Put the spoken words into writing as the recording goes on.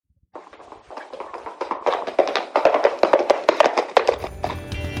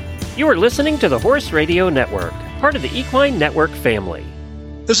You are listening to the Horse Radio Network, part of the Equine Network family.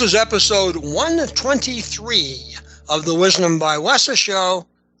 This is episode 123 of the Wisdom by WESA show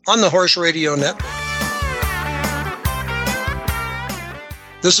on the Horse Radio Network.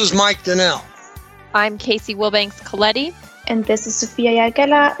 This is Mike Donnell. I'm Casey Wilbanks-Coletti. And this is Sofia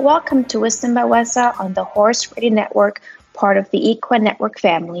Yagala. Welcome to Wisdom by WESA on the Horse Radio Network, part of the Equine Network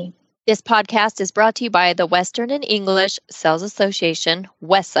family. This podcast is brought to you by the Western and English Sales Association,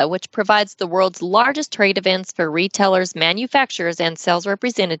 WESA, which provides the world's largest trade events for retailers, manufacturers, and sales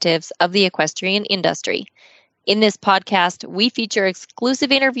representatives of the equestrian industry. In this podcast, we feature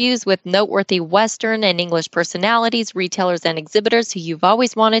exclusive interviews with noteworthy Western and English personalities, retailers, and exhibitors who you've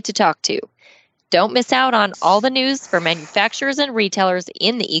always wanted to talk to. Don't miss out on all the news for manufacturers and retailers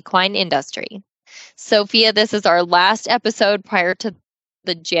in the equine industry. Sophia, this is our last episode prior to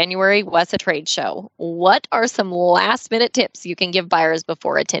the January WESA trade show. What are some last-minute tips you can give buyers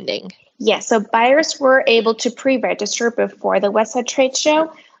before attending? Yes, so buyers were able to pre-register before the WESA trade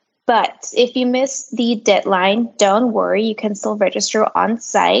show, but if you miss the deadline, don't worry, you can still register on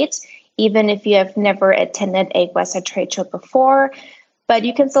site, even if you have never attended a WESA trade show before. But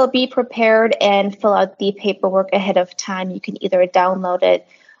you can still be prepared and fill out the paperwork ahead of time. You can either download it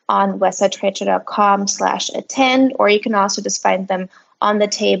on wesatradeshow.com/attend, or you can also just find them on the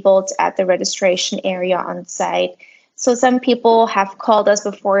tables at the registration area on site. So some people have called us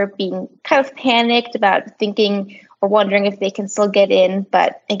before being kind of panicked about thinking or wondering if they can still get in.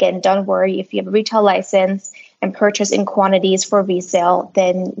 But again, don't worry. If you have a retail license and purchase in quantities for resale,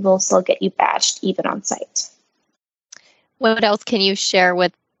 then we'll still get you badged even on site. What else can you share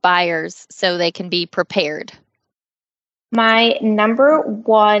with buyers so they can be prepared? My number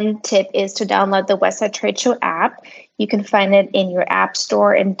one tip is to download the WESA Trade Show app. You can find it in your app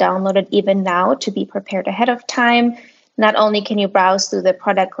store and download it even now to be prepared ahead of time. Not only can you browse through the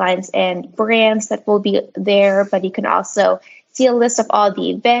product lines and brands that will be there, but you can also see a list of all the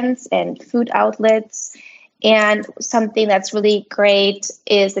events and food outlets. And something that's really great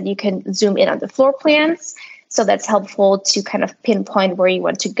is that you can zoom in on the floor plans. So that's helpful to kind of pinpoint where you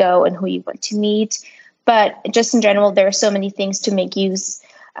want to go and who you want to meet. But just in general, there are so many things to make use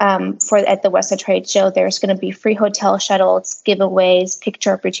for at the WESA Trade Show. There's going to be free hotel shuttles, giveaways,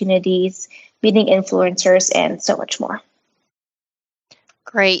 picture opportunities, meeting influencers, and so much more.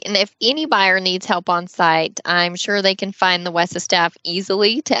 Great. And if any buyer needs help on site, I'm sure they can find the WESA staff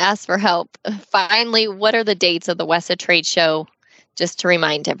easily to ask for help. Finally, what are the dates of the WESA Trade Show, just to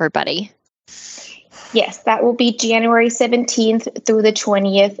remind everybody? Yes, that will be January 17th through the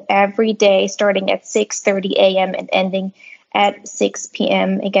 20th, every day, starting at 6:30 a.m. and ending at 6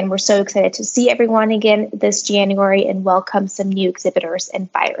 p.m. Again, we're so excited to see everyone again this January and welcome some new exhibitors and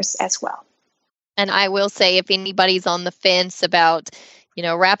buyers as well. And I will say, if anybody's on the fence about,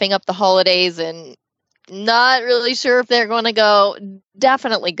 wrapping up the holidays and not really sure if they're going to go,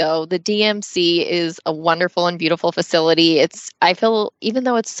 definitely go. The DMC is a wonderful and beautiful facility. I feel, even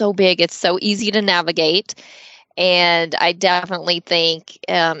though it's so big, it's so easy to navigate. And I definitely think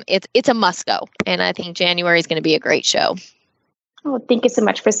it's a must go. And I think January is going to be a great show. Oh, thank you so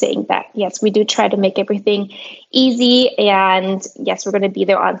much for saying that. Yes, we do try to make everything easy. And yes, we're going to be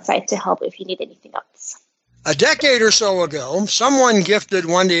there on site to help if you need anything else. A decade or so ago, someone gifted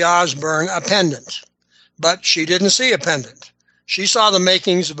Wendy Ozburn a pendant. But she didn't see a pendant. She saw the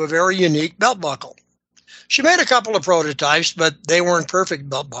makings of a very unique belt buckle. She made a couple of prototypes, but they weren't perfect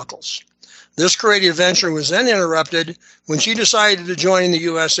belt buckles. This creative venture was then interrupted when she decided to join the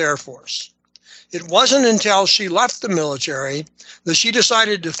U.S. Air Force. It wasn't until she left the military that she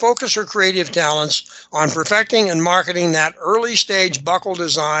decided to focus her creative talents on perfecting and marketing that early-stage buckle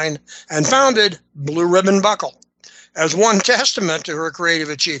design and founded Blue Ribbon Buckle. As one testament to her creative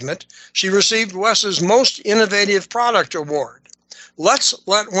achievement, she received WESA's Most Innovative Product Award. Let's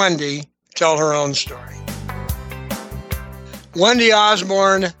let Wendy tell her own story. Wendy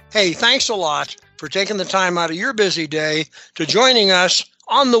Ozburn, hey, thanks a lot for taking the time out of your busy day to joining us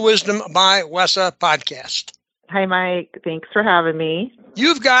on the Wisdom by WESA podcast. Hi, Mike. Thanks for having me.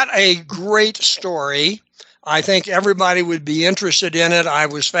 You've got a great story. I think everybody would be interested in it. I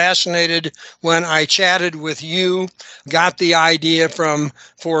was fascinated when I chatted with you, got the idea for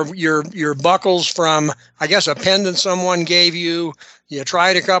your buckles from, I guess, a pendant someone gave you. You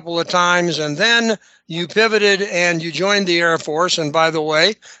tried a couple of times, and then you pivoted and you joined the Air Force. And by the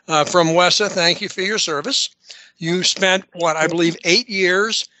way, from WESA, thank you for your service. You spent, I believe 8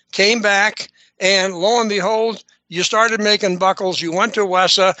 years, came back, and lo and behold, you started making buckles, you went to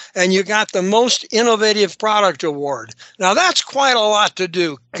WESA, and you got the Most Innovative Product Award. Now, that's quite a lot to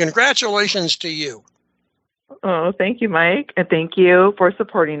do. Congratulations to you. Oh, thank you, Mike. And thank you for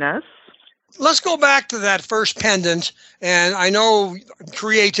supporting us. Let's go back to that first pendant. And I know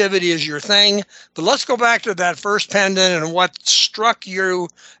creativity is your thing, but let's go back to that first pendant and what struck you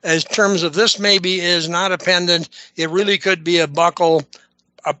as terms of this maybe is not a pendant. It really could be a buckle.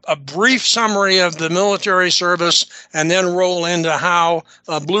 A brief summary of the military service, and then roll into how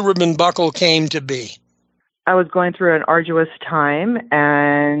a blue ribbon buckle came to be. I was going through an arduous time,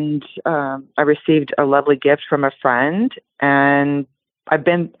 and I received a lovely gift from a friend. And I've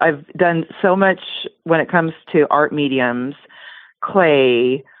done so much when it comes to art mediums: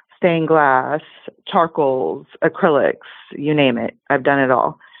 clay, stained glass, charcoals, acrylics, you name it. I've done it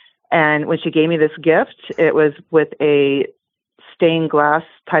all. And when she gave me this gift, it was with a stained glass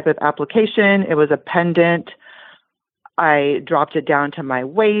type of application. It was a pendant. I dropped it down to my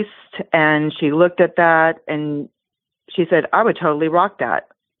waist, and she looked at that and she said, "I would totally rock that."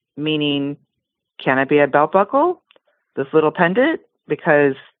 Meaning, can it be a belt buckle? This little pendant?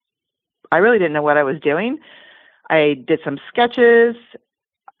 Because I really didn't know what I was doing. I did some sketches.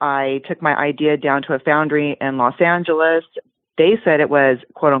 I took my idea down to a foundry in Los Angeles. They said it was,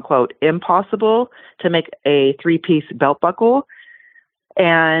 quote unquote, impossible to make a 3-piece belt buckle.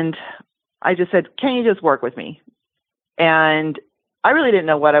 And I just said, "Can you just work with me?" And I really didn't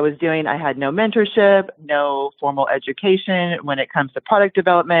know what I was doing. I had no mentorship, no formal education when it comes to product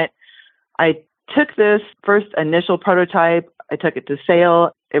development. I took this first initial prototype. I took it to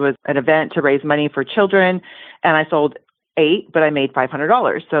sale. It was an event to raise money for children. And I sold 8, but I made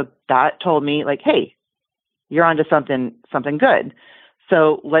 $500. So that told me, like, hey, you're onto something good.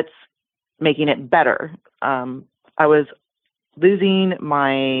 So let's making it better. I was losing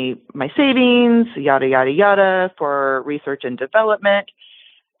my savings, yada, yada, yada, for research and development.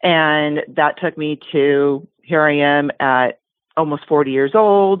 And that took me to here I am at almost 40 years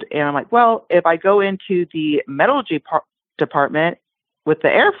old. And I'm like, well, if I go into the metallurgy department with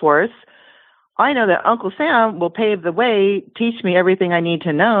the Air Force, I know that Uncle Sam will pave the way, teach me everything I need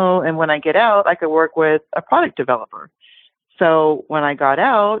to know. And when I get out, I could work with a product developer. So when I got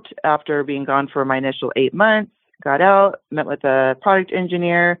out, after being gone for my initial 8 months, got out, met with a product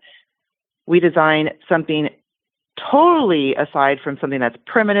engineer. We designed something totally aside from something that's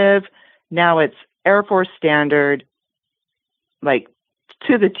primitive. Now it's Air Force standard, like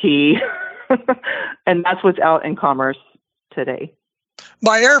to the T. And that's what's out in commerce today.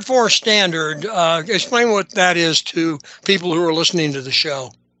 By Air Force standard, explain what that is to people who are listening to the show.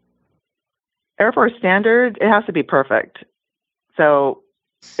 Air Force standard, it has to be perfect. So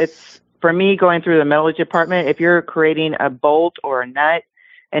it's, for me, going through the metallurgy department, if you're creating a bolt or a nut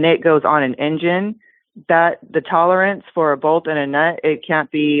and it goes on an engine, that the tolerance for a bolt and a nut, it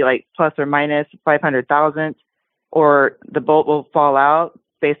can't be like plus or minus 500 thousandths, or the bolt will fall out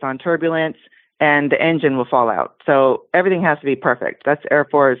based on turbulence and the engine will fall out. So everything has to be perfect. That's Air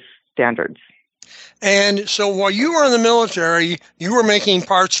Force standards. And so while you were in the military, you were making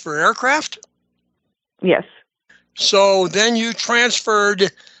parts for aircraft? Yes. So then you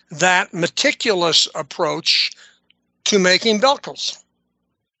transferred that meticulous approach to making buckles.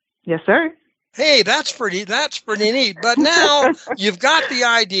 Yes, sir. Hey, that's pretty neat. But now you've got the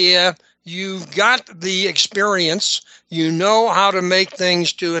idea, you've got the experience, you know how to make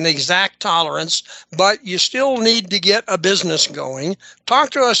things to an exact tolerance, but you still need to get a business going. Talk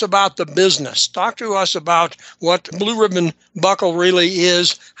to us about the business. Talk to us about what Blue Ribbon Buckle really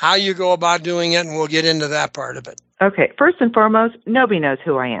is, how you go about doing it, and we'll get into that part of it. Okay. First and foremost, nobody knows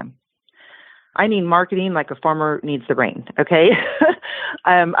who I am. I need marketing like a farmer needs the rain. Okay.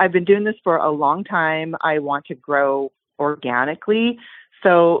 I've been doing this for a long time. I want to grow organically.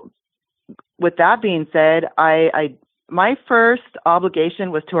 So with that being said, my first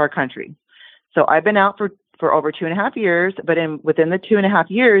obligation was to our country. So I've been out for over 2.5 years, but within the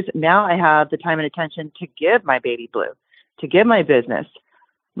 2.5 years, now I have the time and attention to give my baby blue, to give my business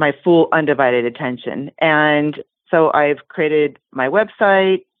my full undivided attention. And so I've created my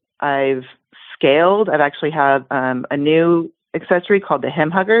website. I've scaled. I've actually have a new accessory called the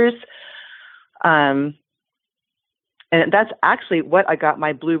Hem Huggers. And that's actually what I got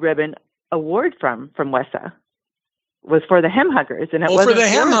my Blue Ribbon Award from WESA, was for the Hem Huggers. And it was for the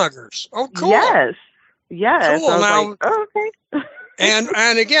Hem Huggers. Oh, cool. Yes. Cool. Now, like, oh, okay.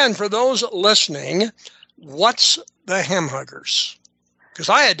 and again, for those listening, what's the Hem Huggers? Because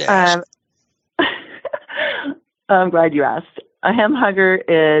I had to ask. I'm glad you asked. A hem hugger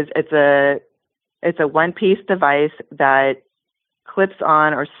is it's a one-piece device that clips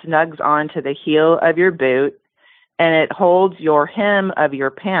on or snugs onto the heel of your boot, and it holds your hem of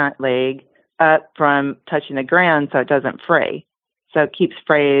your pant leg up from touching the ground so it doesn't fray. So it keeps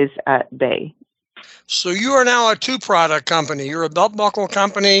frays at bay. So you are now a two-product company. You're a belt buckle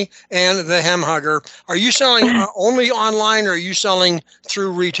company and the hem hugger. Are you selling only online, or are you selling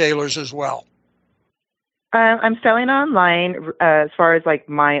through retailers as well? I'm selling online as far as like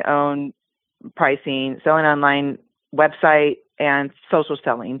my own pricing, selling online, website, and social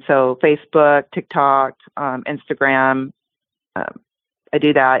selling. So Facebook, TikTok, Instagram. I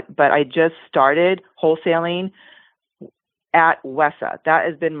do that, but I just started wholesaling at WESA. That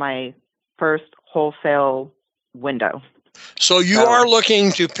has been my first wholesale window. So you are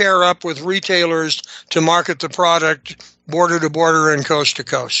looking to pair up with retailers to market the product border to border and coast to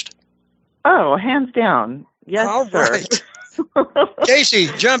coast. Oh, hands down. Yes, all sir. Right. Casey,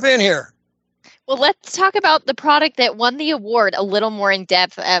 jump in here. Well, let's talk about the product that won the award a little more in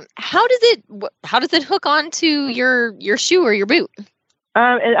depth. How does it hook on to your shoe or your boot?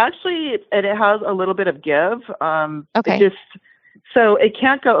 It has a little bit of give. Okay. So it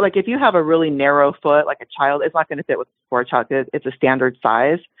can't go, like if you have a really narrow foot, like a child, it's not going to fit for a child. It's a standard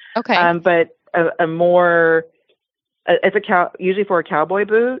size. Okay. But it's usually for a cowboy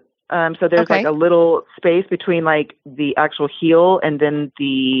boot. So there's like a little space between like the actual heel and then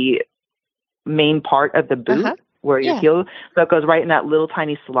the main part of the boot where your heel. So it goes right in that little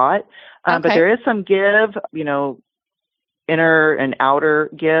tiny slot. But there is some give, inner and outer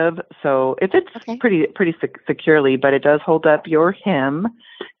give, so it fits pretty securely, but it does hold up your hem.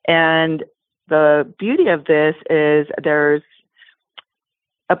 And the beauty of this is there's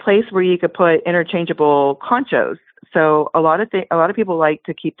a place where you could put interchangeable conchos. So a lot of people like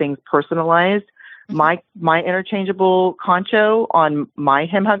to keep things personalized. Mm-hmm. My interchangeable concho on my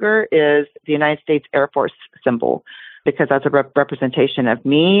hem hugger is the United States Air Force symbol, because that's a representation of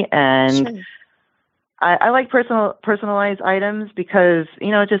me. And sure. I like personalized items because,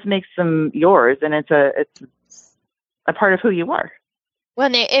 it just makes them yours, and it's a part of who you are. Well,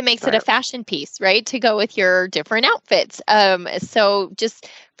 and it makes it a fashion piece, right, to go with your different outfits. So just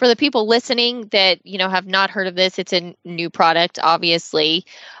for the people listening that, have not heard of this, it's a new product, obviously.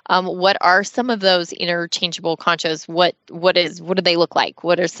 What are some of those interchangeable conchos? What do they look like?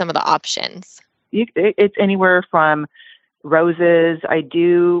 What are some of the options? It's anywhere from roses. I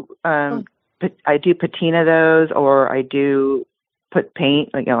do patina those, or I do put paint,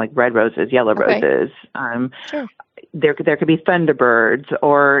 like red roses, yellow roses. Sure. There could be Thunderbirds,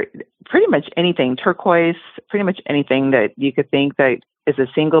 or pretty much anything, turquoise, pretty much anything that you could think that is a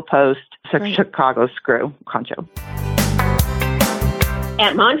single post Chicago screw concho.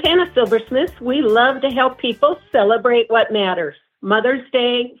 At Montana Silversmiths, we love to help people celebrate what matters. Mother's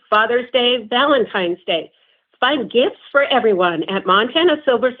Day, Father's Day, Valentine's Day. Find gifts for everyone at Montana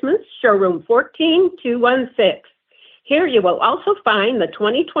Silversmiths, showroom 14216. Here you will also find the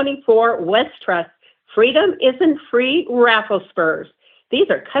 2024 West Trust Freedom Isn't Free raffle spurs. These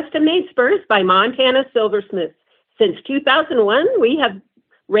are custom-made spurs by Montana Silversmiths. Since 2001, we have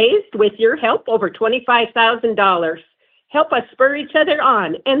raised, with your help, over $25,000. Help us spur each other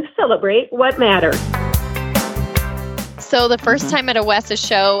on and celebrate what matters. So the first time at a WESA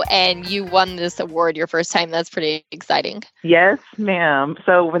show, and you won this award your first time. That's pretty exciting. Yes, ma'am.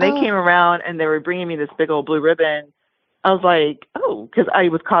 So when they came around and they were bringing me this big old blue ribbon, I was like, because I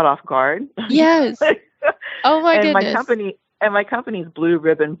was caught off guard. Yes. Oh my goodness. My company's Blue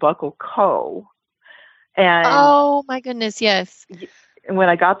Ribbon Buckle Co. And oh my goodness, yes. And when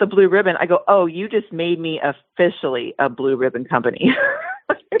I got the blue ribbon, I go, you just made me officially a blue ribbon company.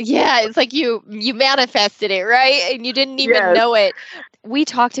 Yeah, it's like you manifested it, right? And you didn't even know it. We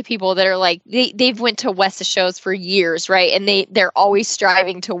talk to people that are like, they've went to WESA shows for years, right? And they're always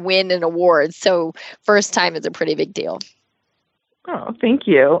striving to win an award. So first time is a pretty big deal. Oh, thank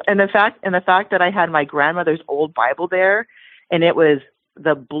you. And the fact that I had my grandmother's old Bible there, and it was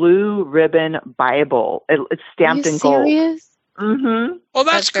the Blue Ribbon Bible. It's stamped in gold. Serious? Mm-hmm. Oh,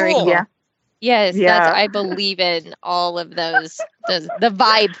 that's cool. Cool. Yeah. Yes, I believe in all of those. The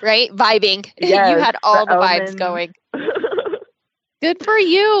vibe, right? Vibing. Yes, you had all the vibes going. Good for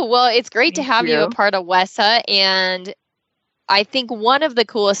you. Well, it's great to have you a part of WESA. And I think one of the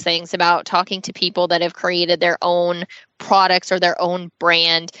coolest things about talking to people that have created their own products or their own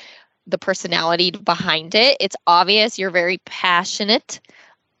brand, the personality behind it. It's obvious you're very passionate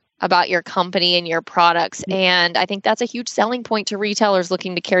about your company and your products. And I think that's a huge selling point to retailers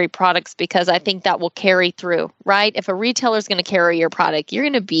looking to carry products, because I think that will carry through, right? If a retailer is going to carry your product, you're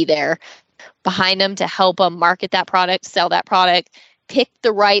going to be there behind them to help them market that product, sell that product, pick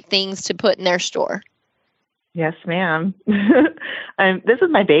the right things to put in their store. Yes, ma'am. This is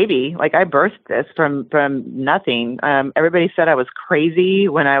my baby. Like, I birthed this from nothing. Everybody said I was crazy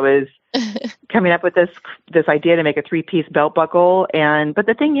when I was coming up with this idea to make a 3-piece belt buckle. But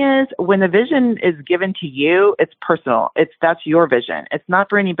the thing is, when the vision is given to you, it's personal. That's your vision. It's not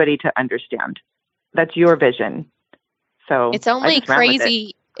for anybody to understand. That's your vision. So it's only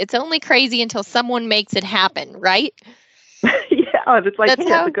crazy. It's only crazy until someone makes it happen, right? Yeah, it's like, that's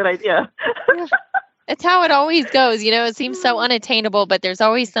a good idea. Yeah. It's how it always goes. It seems so unattainable, but there's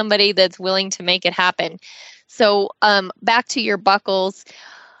always somebody that's willing to make it happen. So back to your buckles.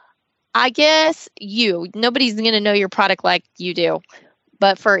 I guess nobody's going to know your product like you do.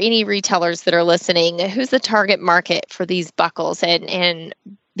 But for any retailers that are listening, who's the target market for these buckles? And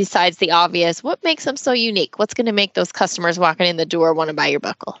besides the obvious, what makes them so unique? What's going to make those customers walking in the door want to buy your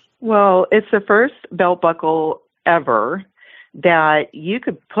buckle? Well, it's the first belt buckle ever that you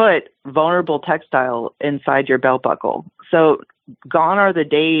could put vulnerable textile inside your belt buckle. So gone are the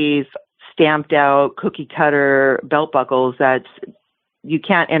days stamped out cookie cutter belt buckles that you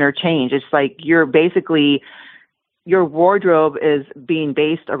can't interchange. It's like your wardrobe is being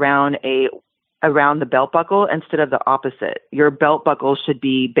based around the belt buckle instead of the opposite. Your belt buckle should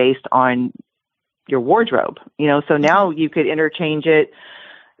be based on your wardrobe, so now you could interchange it.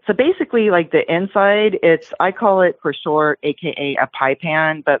 So basically, like the inside, I call it for short, AKA a pie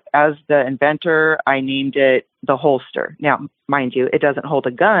pan, but as the inventor, I named it the holster. Now, mind you, it doesn't hold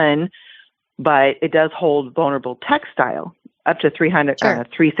a gun, but it does hold vulnerable textile, up to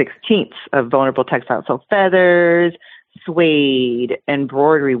 3/16 of vulnerable textile. So feathers, suede,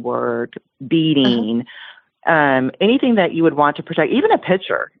 embroidery work, beading, anything that you would want to protect, even a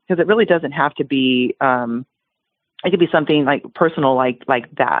picture, because it really doesn't have to be, it could be something like personal, like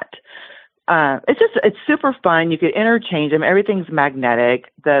that. It's super fun. You could interchange them. Everything's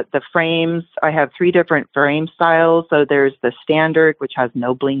magnetic. The frames, I have 3 different frame styles. So there's the standard, which has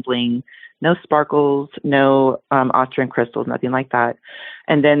no bling bling, no sparkles, no Austrian crystals, nothing like that.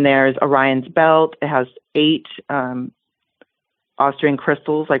 And then there's Orion's belt. It has 8 Austrian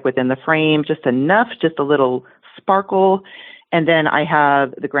crystals, like within the frame, just enough, just a little sparkle. And then I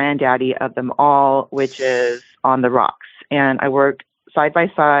have the granddaddy of them all, which is on the rocks. And I work side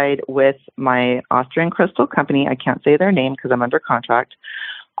by side with my Austrian crystal company. I can't say their name because I'm under contract.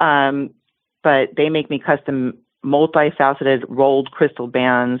 But they make me custom multifaceted rolled crystal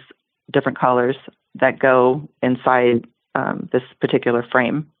bands, different colors that go inside this particular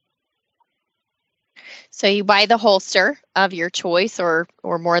frame. So you buy the holster of your choice or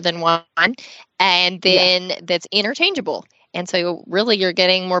more than one, and then that's interchangeable. And so really you're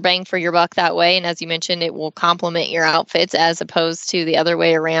getting more bang for your buck that way. And as you mentioned, it will complement your outfits as opposed to the other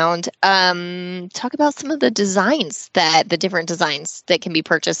way around. Talk about some of the different designs that can be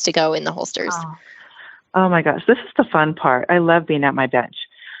purchased to go in the holsters. Oh my gosh, this is the fun part. I love being at my bench.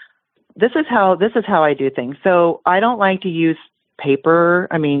 This is how I do things. So I don't like to use paper.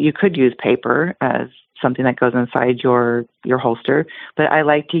 I mean, you could use paper as something that goes inside your holster, but I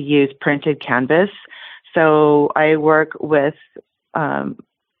like to use printed canvas. So I work with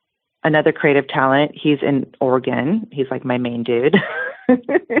another creative talent. He's in Oregon. He's like my main dude.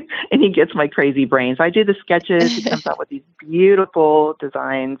 And he gets my crazy brains. I do the sketches. He comes out with these beautiful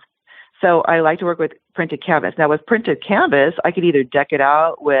designs. So I like to work with printed canvas. Now with printed canvas, I could either deck it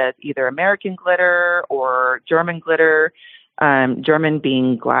out with either American glitter or German glitter, German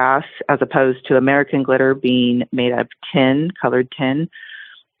being glass as opposed to American glitter being made of tin, colored tin.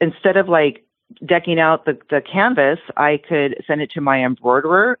 Instead of like decking out the canvas, I could send it to my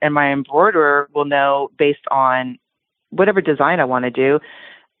embroiderer, and my embroiderer will know based on whatever design I want to do,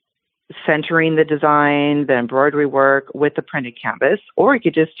 centering the design, the embroidery work with the printed canvas, or you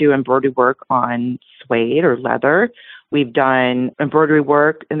could just do embroidery work on suede or leather. We've done embroidery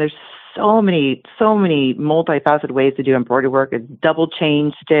work, and there's so many multifaceted ways to do embroidery work. It's double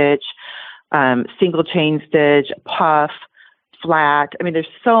chain stitch, single chain stitch, puff, flat. I mean, there's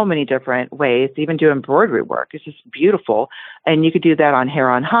so many different ways to even do embroidery work. It's just beautiful. And you could do that on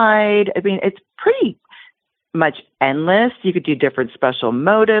hair on hide. I mean, it's pretty much endless. You could do different special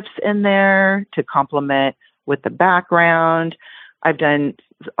motifs in there to complement with the background. I've done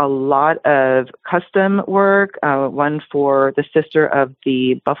a lot of custom work, one for the sister of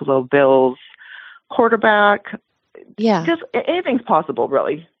the Buffalo Bills quarterback. Yeah. Just anything's possible,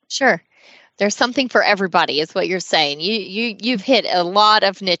 really. Sure. There's something for everybody is what you're saying. You've hit a lot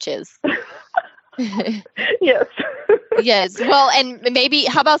of niches. Yes. Yes. Well, and maybe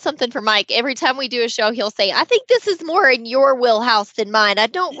how about something for Mike? Every time we do a show, he'll say, I think this is more in your wheelhouse than mine. I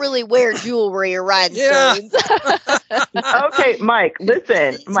don't really wear jewelry or rhinestones. Okay, Mike,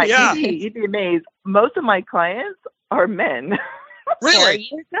 listen. Mike, Yeah. you'd be amazed. Most of my clients are men. Really?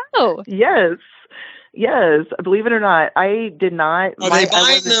 There you go. Yes. Believe it or not, I did not. Are they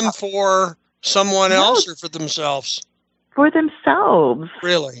buying them for someone else or for themselves? For themselves.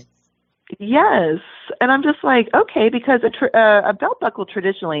 Really? Yes. And I'm just like, okay, because a belt buckle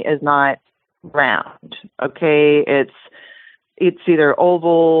traditionally is not round. Okay. It's either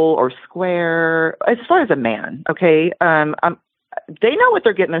oval or square as far as a man. Okay. They know what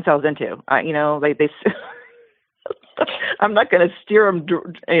they're getting themselves into. They I'm not going to steer them,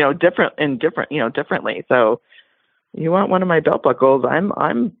 differently. So you want one of my belt buckles?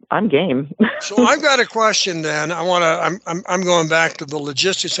 I'm game. So I've got a question. Then I'm going back to the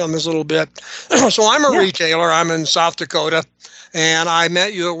logistics on this a little bit. So I'm a retailer. I'm in South Dakota, and I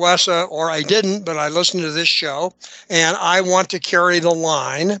met you at WESA, or I didn't, but I listened to this show, and I want to carry the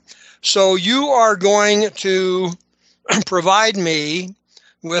line. So you are going to provide me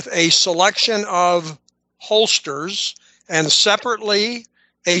with a selection of holsters and separately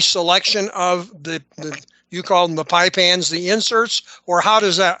a selection of the you call them the pipe hands, the inserts, or how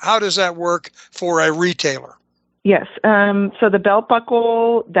does that work for a retailer? Yes. So the belt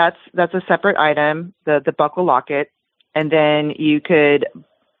buckle, that's a separate item, the buckle locket, and then you could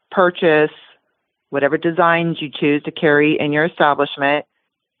purchase whatever designs you choose to carry in your establishment,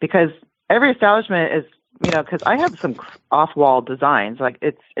 because every establishment is, because I have some off-wall designs, like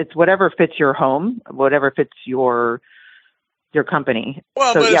it's whatever fits your home, whatever fits your company.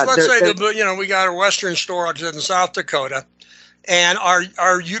 Well, so, but let's say we got a Western store out in South Dakota, and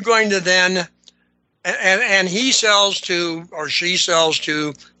are you going to then, and he sells to, or she sells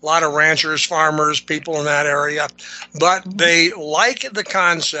to a lot of ranchers, farmers, people in that area, but they like the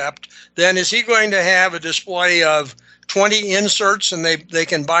concept. Then is he going to have a display of 20 inserts and they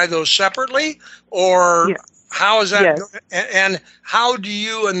can buy those separately, or how is that? Yes. And how do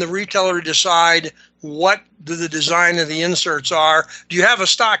you and the retailer decide what the design of the inserts are? Do you have a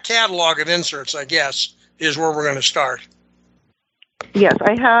stock catalog of inserts, I guess, is where we're going to start? Yes,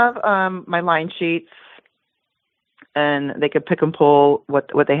 I have my line sheets, and they could pick and pull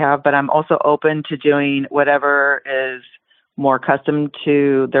what they have, but I'm also open to doing whatever is more custom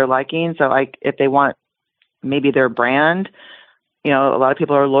to their liking. So if they want maybe their brand, a lot of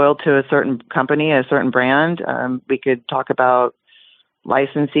people are loyal to a certain company, a certain brand. We could talk about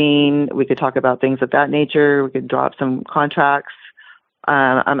licensing. We could talk about things of that nature. We could draw up some contracts.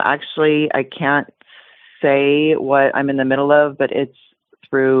 I can't say what I'm in the middle of, but it's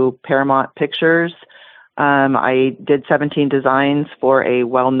through Paramount Pictures. I did 17 designs for a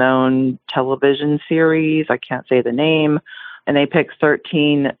well-known television series. I can't say the name. And they picked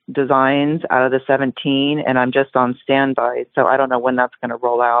 13 designs out of the 17, and I'm just on standby. So I don't know when that's going to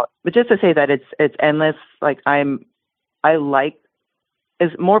roll out. But just to say that it's endless. Like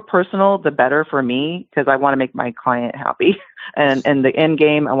is more personal, the better for me, because I want to make my client happy. And the end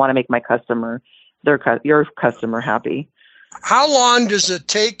game, I want to make my customer, your customer happy. How long does it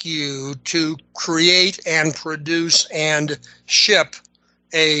take you to create and produce and ship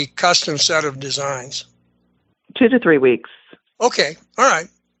a custom set of designs? 2 to 3 weeks. Okay. All right.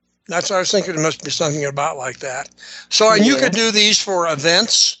 That's what I was thinking. It must be something about like that. So, and you could do these for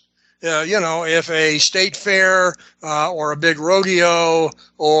events. If a state fair or a big rodeo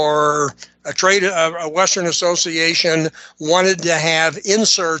or a Western association wanted to have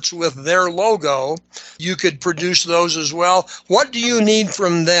inserts with their logo, you could produce those as well. What do you need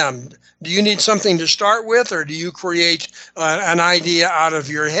from them? Do you need something to start with, or do you create an idea out of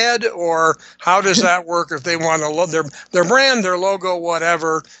your head, or how does that work? If they want their brand, their logo,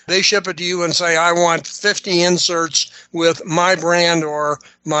 whatever, they ship it to you and say, I want 50 inserts with my brand or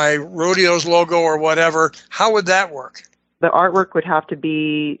my rodeo's logo or whatever. How would that work? The artwork would have to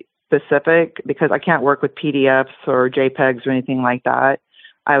be specific, because I can't work with PDFs or JPEGs or anything like that.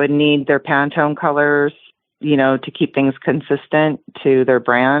 I would need their Pantone colors, to keep things consistent to their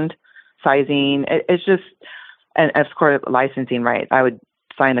brand. Sizing, it's just, and of course, licensing rights. I would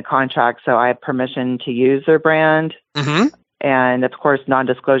sign the contract so I have permission to use their brand. Mm-hmm. And of course,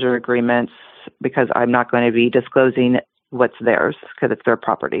 non-disclosure agreements, because I'm not going to be disclosing what's theirs, because it's their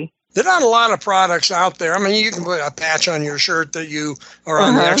property. There are not a lot of products out there. I mean, you can put a patch on your shirt that you are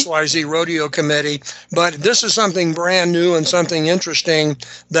on the XYZ rodeo committee, but this is something brand new and something interesting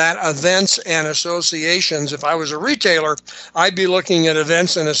that events and associations, if I was a retailer, I'd be looking at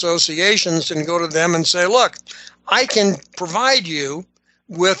events and associations and go to them and say, look, I can provide you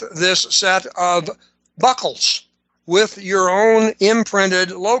with this set of buckles. with your own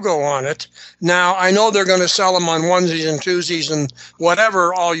imprinted logo on it. Now, I know they're going to sell them on onesies and twosies and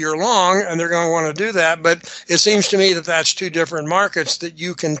whatever all year long, and they're going to want to do that. But it seems to me that that's two different markets that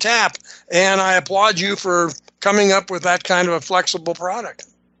you can tap. And I applaud you for coming up with that kind of a flexible product.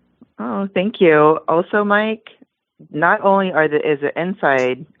 Oh, thank you. Also, Mike, not only is the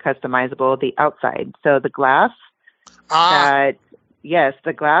inside customizable, the outside. So the glass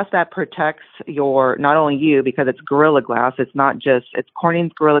the glass that protects not only you, because it's Gorilla Glass. It's not just, it's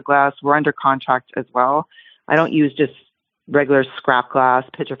Corning's Gorilla Glass. We're under contract as well. I don't use just regular scrap glass,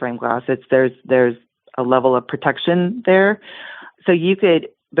 picture frame glass. There's a level of protection there. So you could,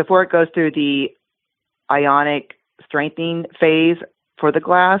 before it goes through the ionic strengthening phase for the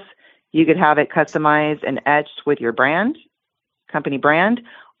glass, you could have it customized and etched with your company brand,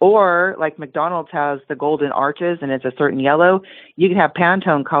 or like McDonald's has the golden arches and it's a certain yellow, you can have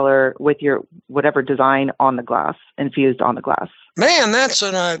Pantone color with your whatever design on the glass, infused on the glass. Man, that's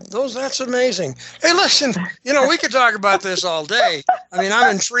amazing. Hey, listen, we could talk about this all day. I mean, I'm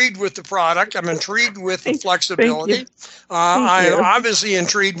intrigued with the product. I'm intrigued with the flexibility. I'm obviously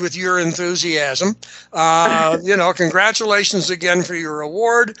intrigued with your enthusiasm. Congratulations again for your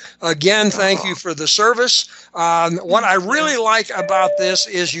award. Again, thank you for the service. What I really like about this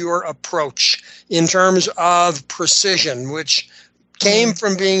is your approach in terms of precision, which came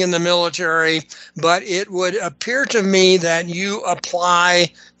from being in the military, but it would appear to me that you apply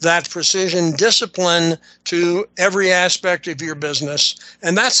that precision discipline to every aspect of your business.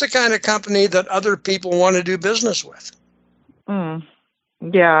 And that's the kind of company that other people want to do business with.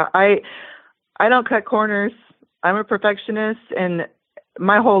 Yeah, I don't cut corners. I'm a perfectionist, and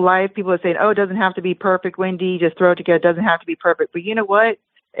my whole life people are saying, oh, it doesn't have to be perfect, Wendy, just throw it together. It doesn't have to be perfect. But you know what?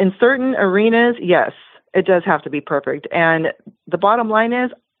 In certain arenas, yes, it does have to be perfect. And the bottom line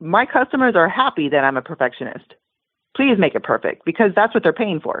is my customers are happy that I'm a perfectionist. Please make it perfect, because that's what they're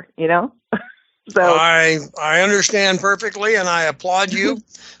paying for, So I understand perfectly, and I applaud you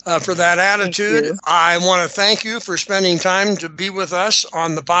for that attitude. I want to thank you for spending time to be with us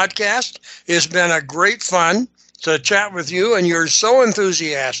on the podcast. It's been a great fun to chat with you, and you're so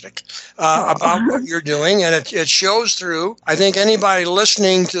enthusiastic about what you're doing, and it shows through. I think anybody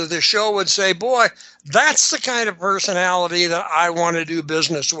listening to the show would say, boy, that's the kind of personality that I want to do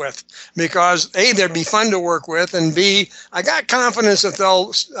business with, because A, they'd be fun to work with, and B, I got confidence that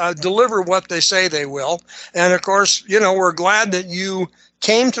they'll deliver what they say they will. And of course, we're glad that you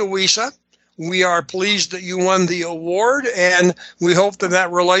came to WESA. We are pleased that you won the award, and we hope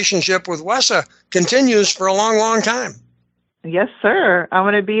that relationship with WESA continues for a long, long time. Yes, sir. I'm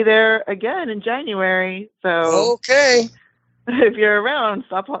going to be there again in January. So okay. If you're around,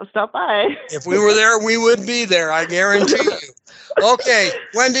 stop by. If we were there, we would be there, I guarantee you. Okay,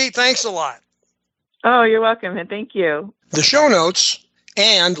 Wendy, thanks a lot. Oh, you're welcome, and thank you. The show notes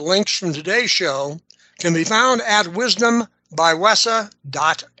and links from today's show can be found at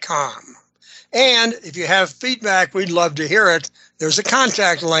wisdombywesa.com. And if you have feedback, we'd love to hear it. There's a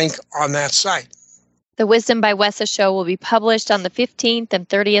contact link on that site. The Wisdom by WESA show will be published on the 15th and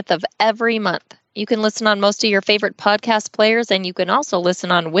 30th of every month. You can listen on most of your favorite podcast players, and you can also listen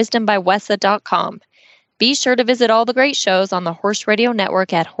on wisdombywesa.com. Be sure to visit all the great shows on the Horse Radio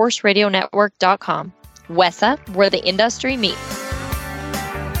Network at horseradionetwork.com. WESA, where the industry meets.